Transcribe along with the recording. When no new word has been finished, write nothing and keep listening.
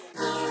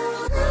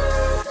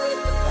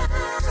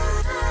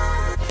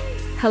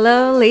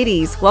Hello,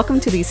 ladies. Welcome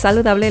to the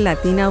Saludable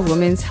Latina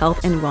Women's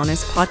Health and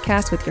Wellness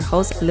Podcast with your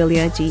host,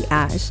 Lilia G.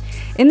 Ash.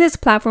 In this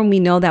platform, we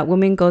know that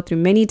women go through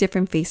many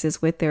different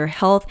phases with their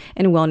health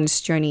and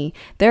wellness journey.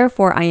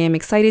 Therefore, I am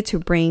excited to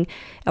bring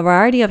a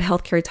variety of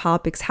healthcare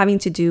topics having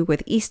to do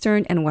with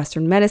Eastern and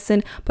Western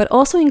medicine, but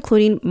also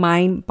including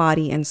mind,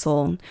 body, and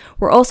soul.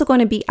 We're also going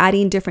to be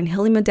adding different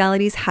healing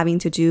modalities having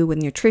to do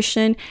with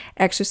nutrition,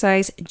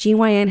 exercise,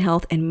 GYN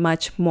health, and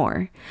much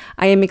more.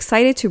 I am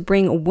excited to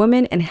bring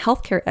women and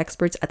healthcare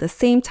experts at the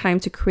same time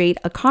to create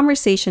a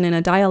conversation and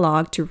a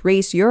dialogue to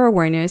raise your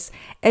awareness,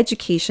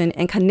 education,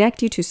 and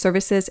connect you to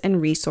services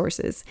and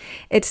resources.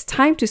 It's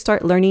time to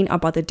start learning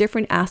about the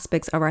different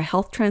aspects of our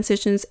health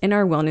transitions and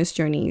our wellness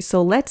journey.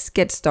 So let's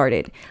get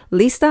started.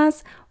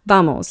 ¿Listas?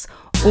 Vamos.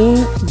 1,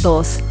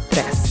 2,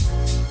 3.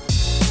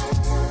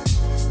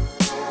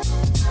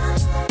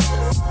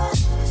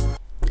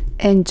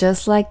 And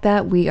just like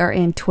that, we are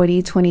in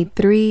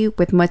 2023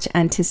 with much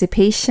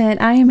anticipation.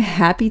 I am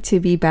happy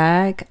to be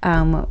back.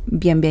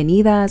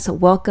 Bienvenidas.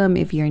 Welcome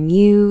if you're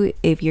new,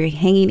 if you're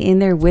hanging in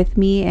there with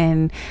me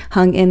and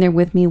hung in there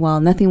with me while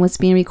nothing was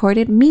being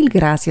recorded. Mil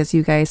gracias,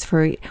 you guys,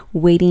 for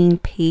waiting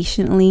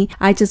patiently.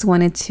 I just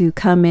wanted to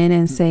come in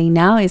and say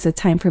now is a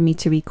time for me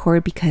to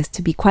record because,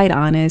 to be quite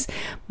honest,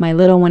 my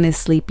little one is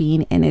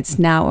sleeping and it's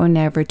now or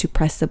never to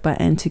press the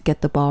button to get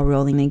the ball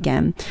rolling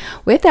again.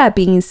 With that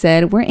being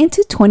said, we're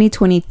into 2023,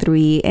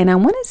 and I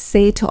want to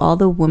say to all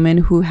the women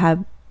who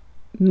have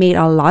made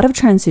a lot of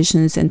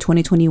transitions in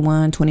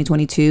 2021,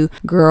 2022,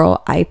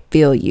 girl, I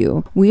feel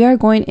you. We are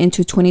going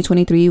into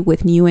 2023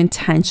 with new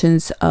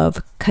intentions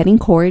of cutting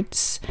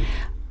cords,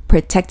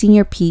 protecting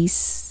your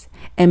peace,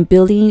 and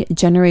building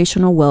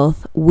generational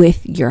wealth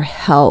with your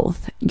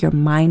health, your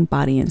mind,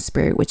 body, and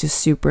spirit, which is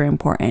super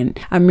important.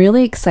 I'm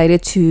really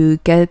excited to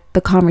get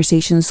the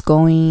conversations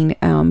going,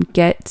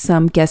 get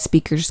some guest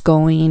speakers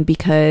going,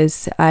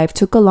 because I've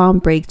took a long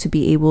break to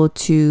be able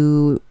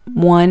to,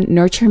 one,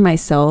 nurture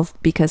myself,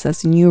 because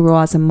as a new role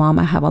as a mom,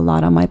 I have a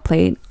lot on my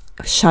plate.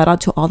 Shout out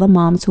to all the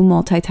moms who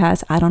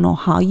multitask. I don't know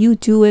how you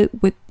do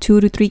it with 2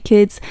 to 3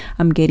 kids.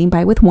 I'm getting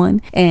by with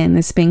 1, and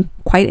it's been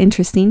quite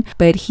interesting,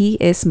 but he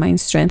is my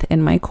strength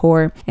and my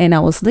core. And I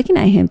was looking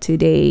at him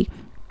today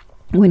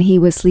when he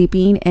was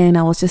sleeping, and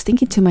I was just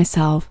thinking to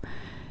myself,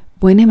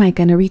 when am I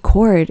going to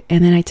record?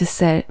 And then I just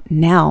said,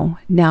 now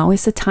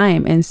is the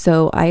time. And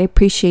so I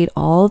appreciate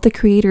all the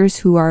creators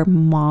who are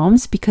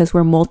moms, because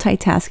we're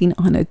multitasking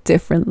on a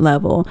different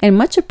level. And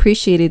much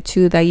appreciated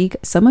too that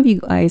some of you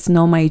guys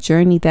know my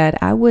journey,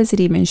 that I wasn't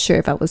even sure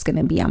if I was going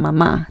to be a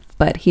mama.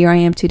 But here I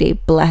am today,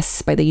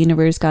 blessed by the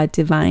universe, God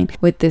divine,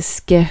 with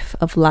this gift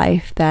of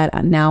life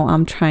that now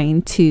I'm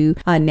trying to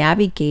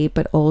navigate,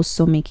 but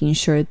also making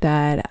sure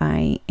that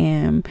I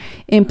am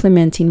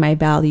implementing my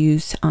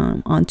values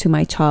onto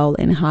my child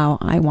and how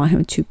I want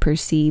him to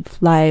perceive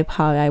life,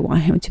 how I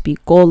want him to be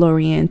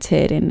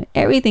goal-oriented, and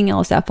everything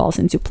else that falls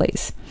into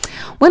place.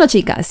 Bueno,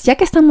 chicas, ya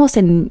que estamos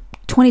en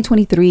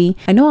 2023,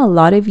 I know a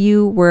lot of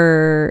you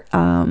were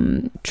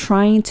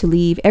trying to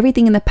leave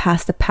everything in the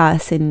past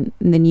and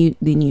the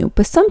new.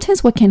 But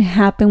sometimes what can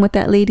happen with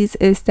that, ladies,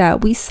 is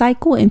that we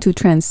cycle into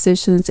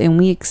transitions and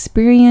we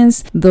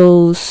experience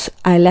those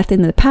I left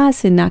in the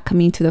past and not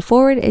coming to the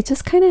forward. It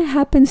just kind of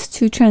happens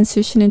to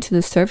transition into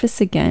the surface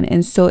again.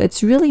 And so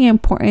it's really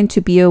important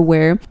to be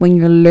aware when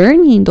you're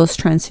learning those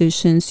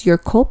transitions, your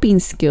coping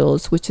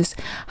skills, which is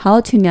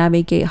how to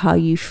navigate how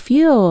you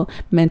feel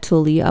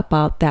mentally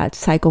about that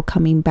cycle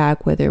coming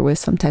back, whether it was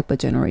some type of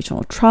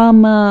generational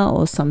trauma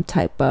or some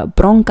type of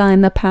bronca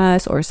in the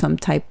past or some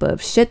type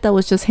of shit that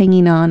was just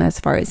hanging on as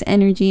far as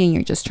energy, and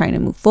you're just trying to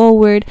move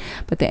forward,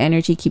 but the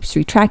energy keeps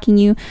retracting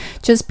you.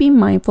 Just be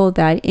mindful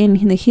that in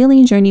the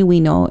healing journey, we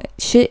know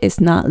shit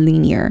is not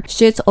linear.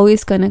 Shit's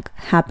always going to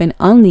happen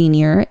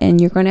unlinear, and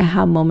you're going to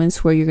have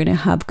moments where you're going to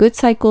have good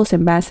cycles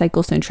and bad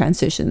cycles and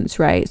transitions,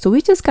 right? So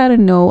we just got to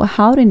know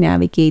how to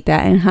navigate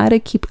that and how to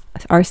keep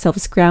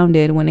ourselves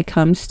grounded when it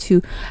comes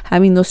to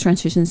having those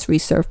transitions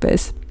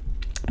resurface.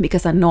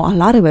 Because I know a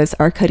lot of us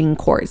are cutting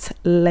cords.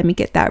 Let me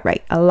get that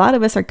right. A lot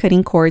of us are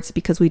cutting cords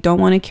because we don't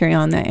want to carry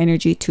on that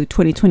energy to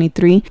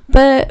 2023,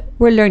 but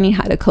we're learning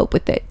how to cope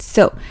with it.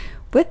 So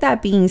with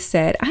that being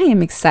said, I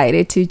am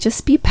excited to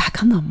just be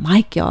back on the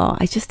mic, y'all.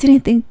 I just didn't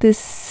think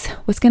this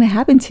was going to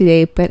happen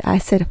today, but I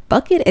said,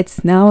 fuck it,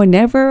 it's now or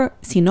never.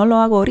 Si no lo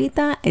hago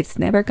ahorita, it's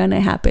never going to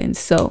happen.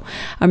 So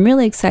I'm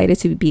really excited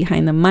to be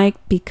behind the mic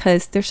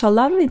because there's a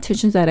lot of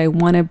intentions that I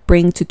want to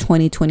bring to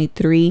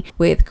 2023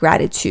 with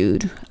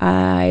gratitude.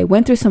 I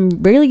went through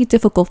some really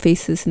difficult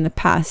phases in the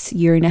past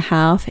year and a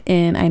half,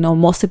 and I know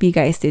most of you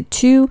guys did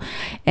too.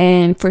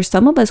 And for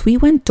some of us, we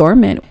went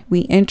dormant.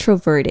 We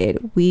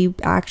introverted. We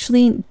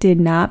actually did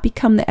not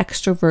become the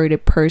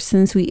extroverted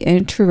persons. We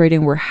introverted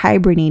and were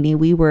hibernating.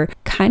 We were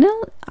kind of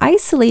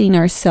isolating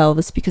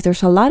ourselves because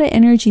there's a lot of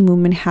energy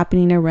movement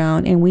happening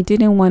around, and we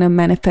didn't want to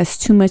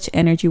manifest too much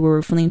energy where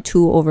we're feeling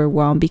too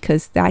overwhelmed,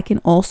 because that can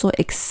also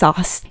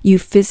exhaust you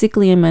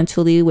physically and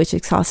mentally, which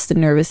exhausts the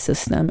nervous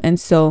system. And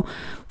so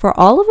for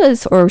all of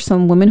us, or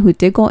some women who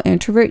did go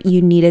introvert,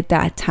 you needed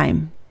that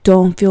time.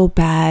 don't feel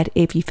bad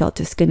if you felt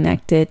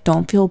disconnected.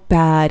 Don't feel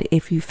bad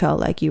if you felt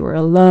like you were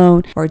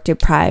alone or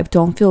deprived.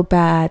 Don't feel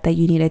bad that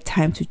you needed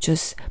time to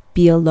just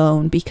be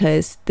alone,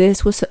 because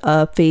this was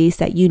a phase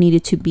that you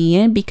needed to be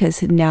in,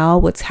 because now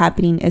what's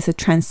happening is a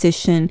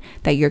transition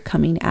that you're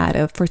coming out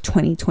of for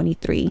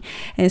 2023.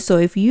 And so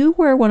if you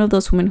were one of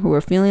those women who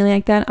were feeling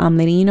like that, I'm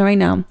letting you know right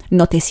now,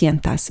 no te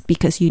sientas,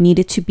 because you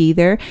needed to be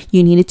there.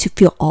 You needed to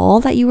feel all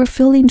that you were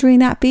feeling during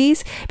that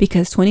phase,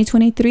 because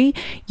 2023,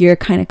 you're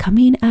kind of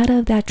coming out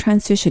of that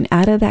transition,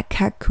 out of that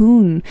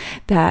cocoon,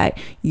 that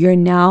you're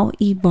now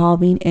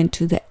evolving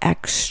into the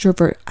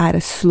extrovert at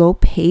a slow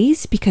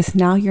pace, because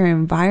now your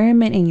environment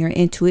and your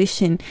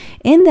intuition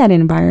in that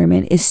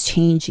environment is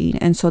changing.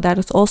 And so that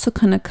is also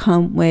going to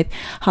come with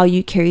how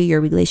you carry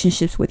your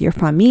relationships with your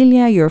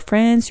familia, your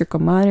friends, your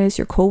comadres,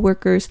 your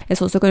co-workers.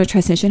 It's also going to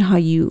transition how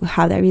you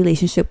have that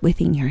relationship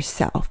within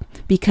yourself,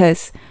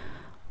 because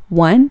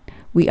one,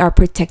 we are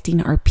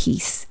protecting our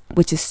peace,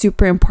 which is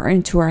super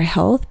important to our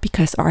health,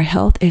 because our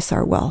health is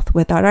our wealth.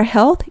 Without our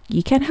health,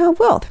 you can't have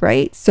wealth,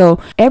 right? So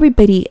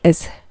everybody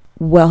is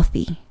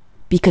wealthy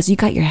because you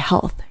got your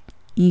health.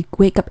 You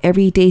wake up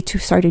every day to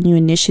start a new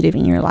initiative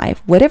in your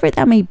life, whatever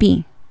that may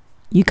be.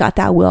 You got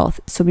that wealth.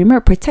 So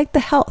remember, protect the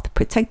health,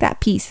 protect that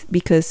peace,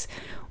 because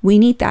we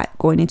need that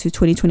going into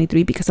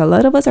 2023, because a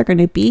lot of us are going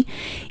to be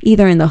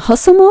either in the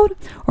hustle mode,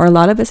 or a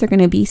lot of us are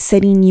going to be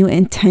setting new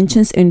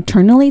intentions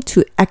internally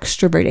to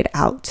extrovert it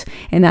out.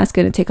 And that's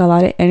going to take a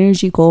lot of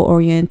energy,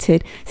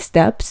 goal-oriented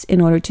steps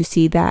in order to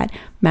see that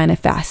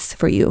manifest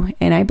for you.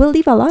 And I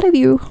believe a lot of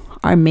you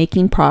are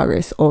making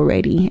progress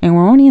already, and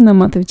we're only in the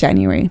month of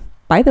January.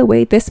 By the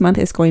way, this month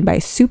is going by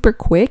super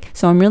quick,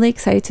 so I'm really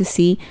excited to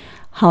see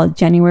how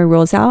January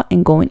rolls out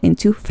and going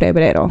into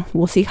Febrero.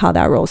 We'll see how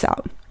that rolls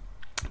out.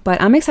 But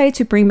I'm excited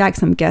to bring back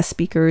some guest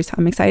speakers.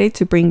 I'm excited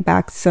to bring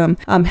back some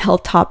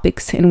health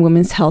topics in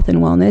women's health and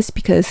wellness,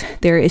 because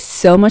there is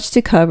so much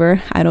to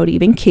cover. I don't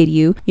even kid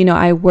you. You know,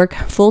 I work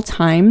full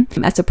time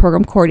as a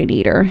program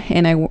coordinator,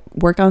 and I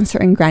work on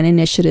certain grant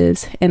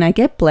initiatives, and I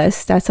get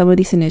blessed that some of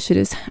these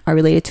initiatives are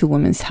related to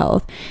women's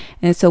health.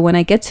 And so when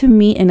I get to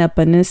meet an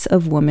abundance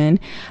of women,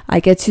 I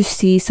get to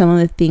see some of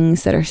the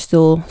things that are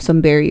still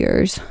some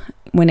barriers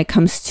when it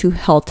comes to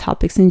health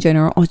topics in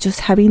general, or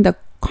just having the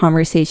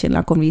conversation,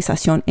 la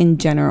conversación in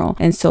general.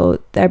 And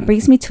so that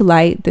brings me to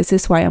light. This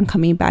is why I'm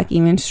coming back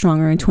even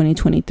stronger in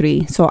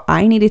 2023. So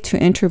I needed to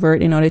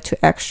introvert in order to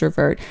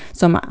extrovert.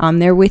 So I'm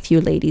there with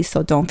you, ladies.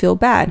 So don't feel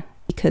bad,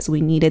 because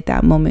we needed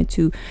that moment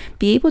to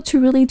be able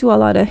to really do a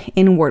lot of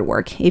inward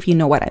work, if you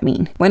know what I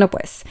mean. Bueno,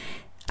 pues,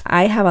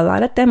 I have a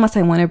lot of temas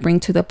I want to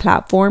bring to the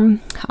platform,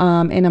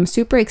 and I'm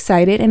super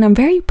excited, and I'm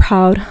very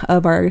proud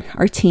of our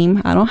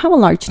team. I don't have a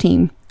large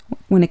team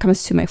when it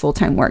comes to my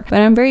full-time work,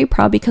 but I'm very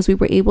proud because we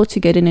were able to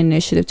get an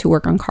initiative to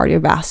work on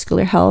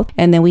cardiovascular health,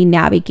 and then we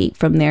navigate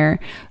from there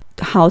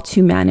how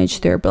to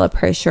manage their blood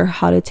pressure,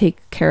 how to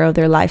take care of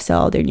their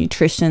lifestyle, their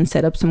nutrition,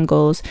 set up some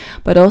goals.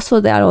 But also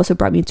that also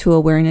brought me to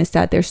awareness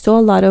that there's still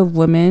a lot of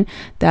women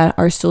that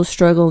are still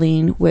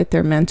struggling with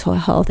their mental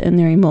health and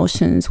their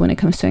emotions when it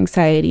comes to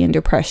anxiety and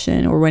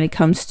depression, or when it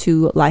comes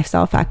to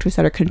lifestyle factors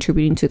that are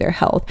contributing to their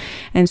health.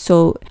 And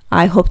so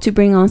I hope to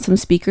bring on some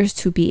speakers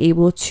to be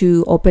able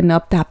to open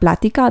up that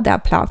plática,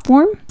 that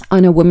platform,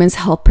 on a women's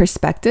health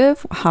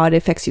perspective, how it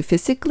affects you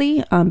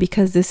physically,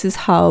 because this is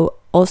how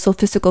also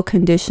physical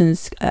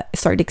conditions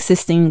start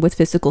existing with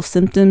physical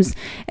symptoms,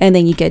 and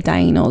then you get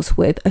diagnosed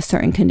with a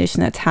certain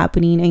condition that's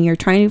happening, and you're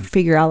trying to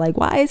figure out, like,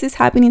 why is this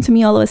happening to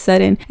me all of a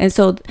sudden? And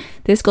so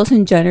this goes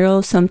in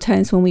general.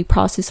 Sometimes when we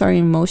process our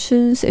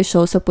emotions, it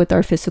shows up with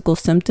our physical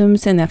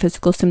symptoms, and that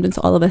physical symptoms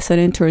all of a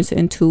sudden turns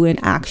into an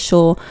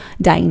actual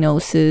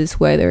diagnosis,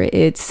 whether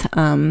it's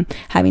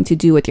having to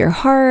do with your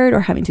heart,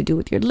 or having to do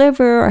with your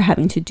liver, or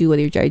having to do with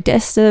your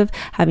digestive,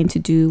 having to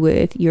do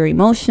with your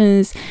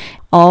emotions.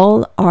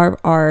 All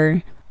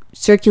our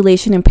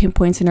circulation and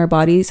pinpoints in our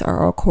bodies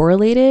are all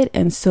correlated,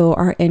 and so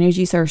our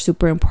energies are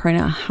super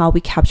important on how we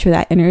capture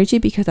that energy,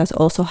 because that's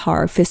also how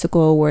our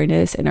physical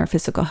awareness and our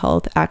physical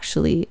health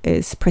actually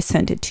is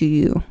presented to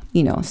you,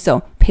 you know.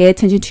 So pay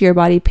attention to your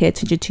body, pay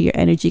attention to your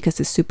energy, because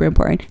it's super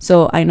important.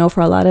 So I know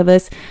for a lot of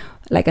us,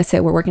 like I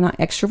said, we're working on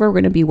extrovert. We're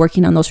going to be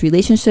working on those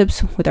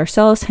relationships with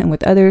ourselves and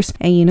with others,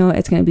 and you know,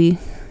 it's going to be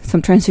some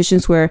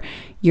transitions where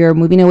you're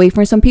moving away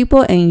from some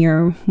people and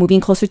you're moving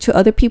closer to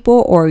other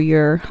people, or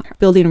you're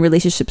building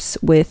relationships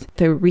with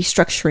the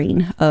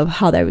restructuring of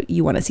how that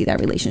you want to see that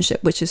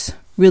relationship, which is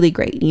really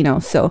great, you know.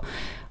 So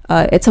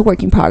it's a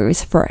work in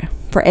progress for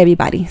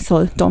everybody.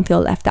 So don't feel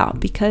left out,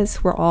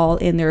 because we're all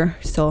in there.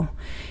 So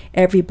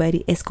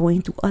everybody is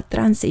going through a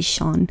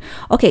transition.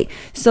 Okay,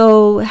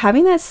 so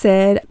having that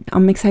said,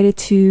 I'm excited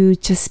to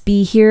just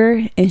be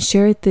here and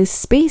share this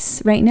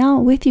space right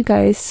now with you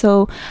guys.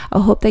 So I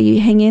hope that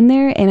you hang in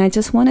there, and I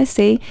just want to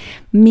say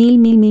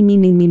mil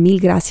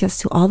gracias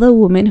to all the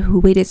women who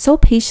waited so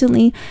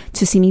patiently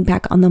to see me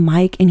back on the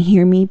mic and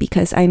hear me,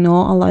 because I know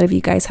a lot of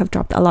you guys have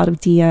dropped a lot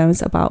of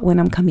DMs about when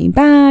I'm coming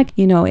back,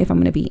 you know, if I'm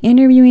going to be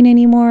interviewing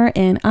anymore,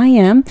 and I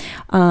am.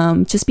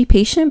 Just be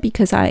patient,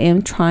 because I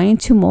am trying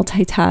to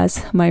multitask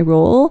as my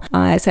role,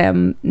 as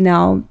I'm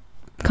now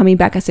coming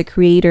back as a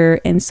creator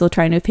and still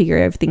trying to figure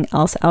everything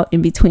else out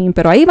in between.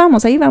 Pero ahí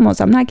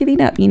vamos. I'm not giving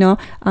up,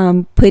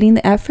 putting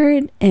the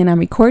effort, and I'm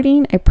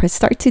recording. I press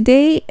start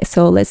today,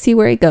 so let's see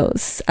where it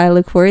goes. I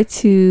look forward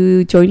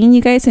to joining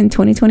you guys in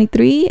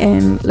 2023,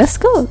 and let's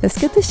go. Let's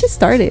get this shit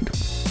started.